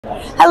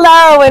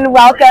Hello and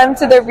welcome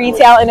to the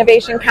Retail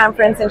Innovation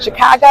Conference in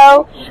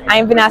Chicago.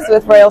 I'm Vanessa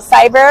with Royal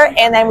Cyber,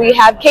 and then we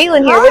have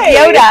Caitlin here with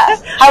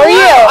Yoda. How are you?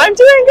 I'm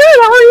doing good.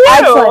 How are you?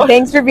 Excellent.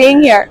 Thanks for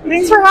being here.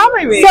 Thanks for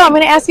having me. So I'm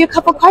going to ask you a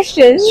couple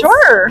questions.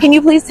 Sure. Can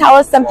you please tell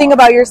us something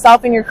about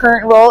yourself and your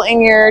current role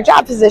in your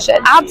job position?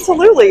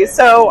 Absolutely.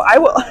 So I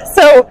will.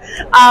 So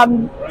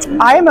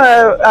I'm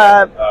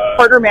a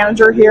partner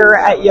manager here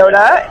at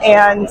Yoda,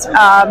 and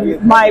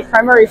my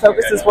primary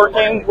focus is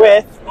working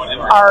with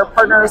our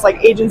partners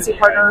like agency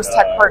partners,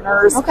 tech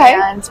partners,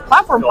 and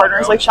platform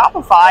partners like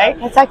Shopify.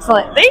 That's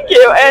excellent. Thank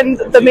you. And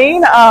the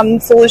main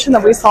solution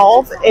that we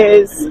solve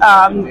is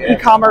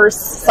e-commerce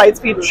site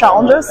speed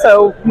challenges.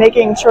 So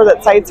making sure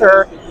that sites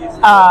are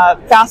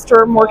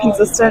faster, more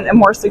consistent, and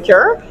more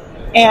secure.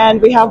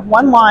 And we have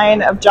one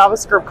line of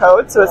JavaScript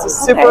code, so it's a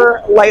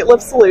super light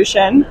lift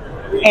solution.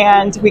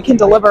 And we can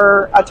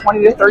deliver a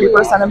 20 to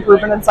 30%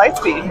 improvement in site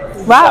speed.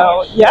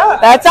 Wow. So, yeah.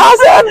 That's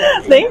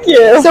awesome. Thank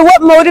you. So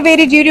what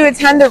motivated you to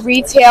attend the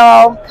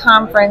retail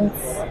conference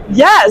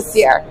this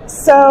year?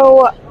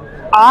 So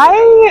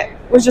I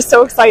was just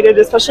so excited,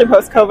 especially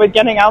post-COVID,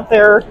 getting out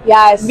there,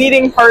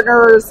 meeting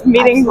partners,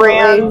 meeting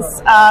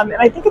brands. And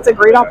I think it's a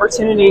great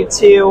opportunity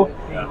to,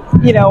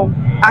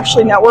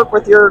 actually network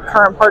with your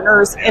current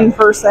partners in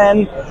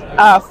person,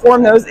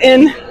 form those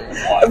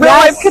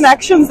real-life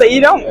connections that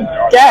you don't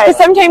get. Because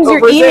sometimes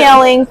you're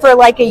emailing for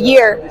like a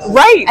year.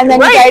 Right. And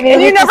then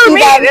you never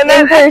meet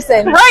in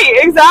person. Right,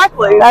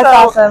 exactly. That's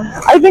awesome.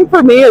 I think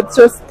for me, it's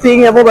just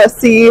being able to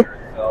see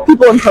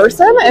people in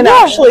person and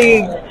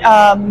actually,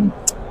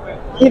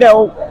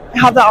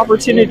 have the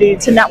opportunity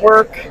to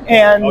network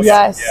and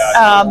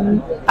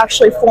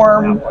actually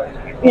form,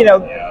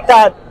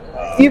 that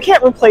you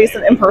can't replace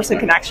an in-person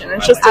connection.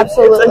 It's just it's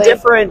a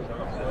different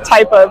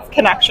type of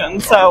connection.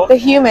 So the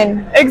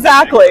human.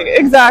 Exactly.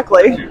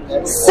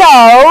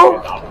 So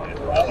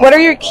what are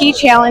your key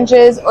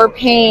challenges or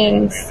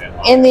pains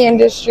in the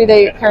industry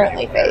that you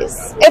currently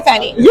face, if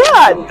any?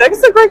 Yeah,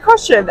 that's a great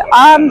question.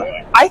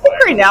 I think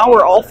right now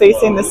we're all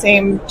facing the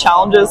same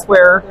challenges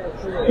where,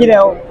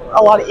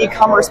 a lot of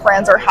e-commerce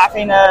brands are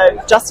having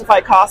to justify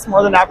costs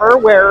more than ever,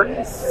 where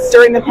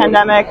during the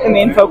pandemic, the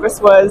main focus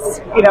was,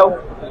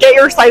 get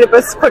your site up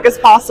as quick as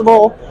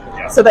possible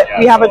so that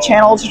we have a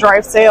channel to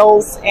drive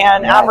sales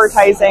and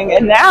advertising.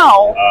 And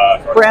now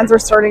brands are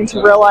starting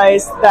to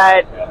realize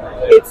that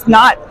it's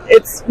not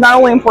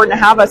only important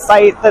to have a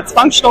site that's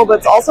functional, but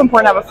it's also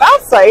important to have a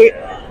fast site.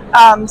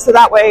 So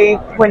that way,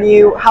 when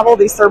you have all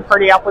these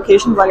third-party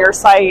applications on your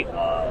site,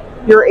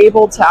 you're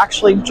able to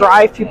actually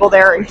drive people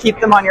there and keep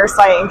them on your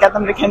site and get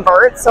them to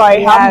convert. So I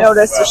have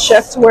noticed a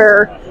shift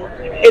where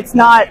it's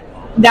not,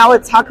 now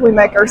it's how can we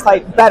make our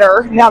site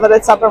better now that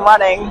it's up and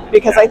running?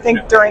 Because I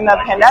think during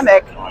the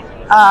pandemic,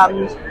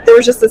 there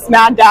was just this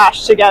mad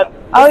dash to get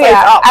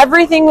up.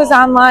 Everything was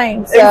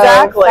online. So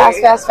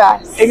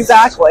fast.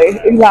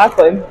 Exactly.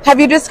 Have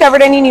you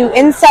discovered any new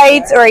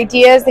insights or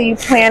ideas that you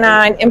plan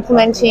on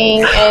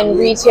implementing in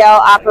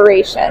retail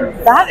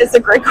operations? That is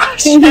a great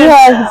question.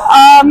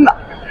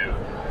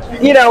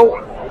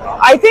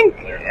 I think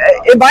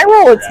in my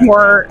role it's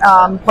more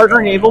partner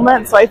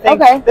enablement. So I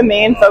think the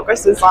main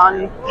focus is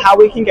on how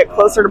we can get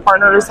closer to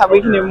partners, how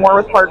we can do more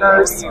with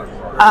partners,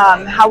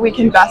 how we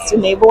can best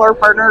enable our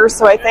partners.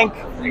 So I think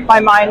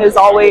my mind is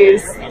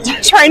always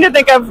trying to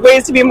think of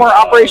ways to be more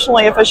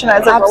operationally efficient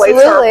as it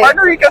relates to our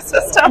partner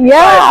ecosystem.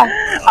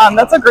 But,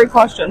 that's a great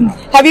question.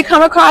 Have you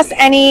come across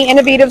any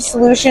innovative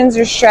solutions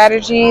or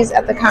strategies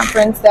at the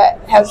conference that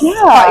has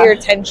caught your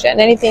attention?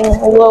 Anything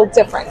a little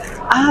different?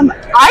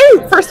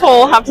 I first of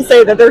all have to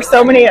say that there's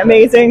so many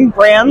amazing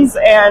brands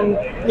and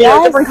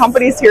different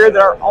companies here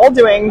that are all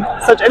doing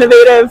such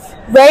innovative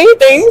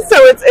things. So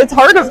it's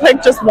hard to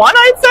pick just one,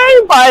 I'd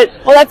say. But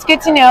well, that's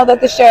good to know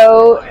that the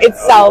show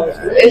itself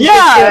is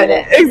just doing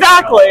it.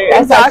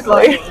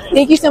 Exactly.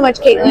 Thank you so much,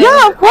 Caitlin.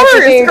 Yeah, of course.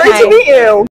 Great to meet you.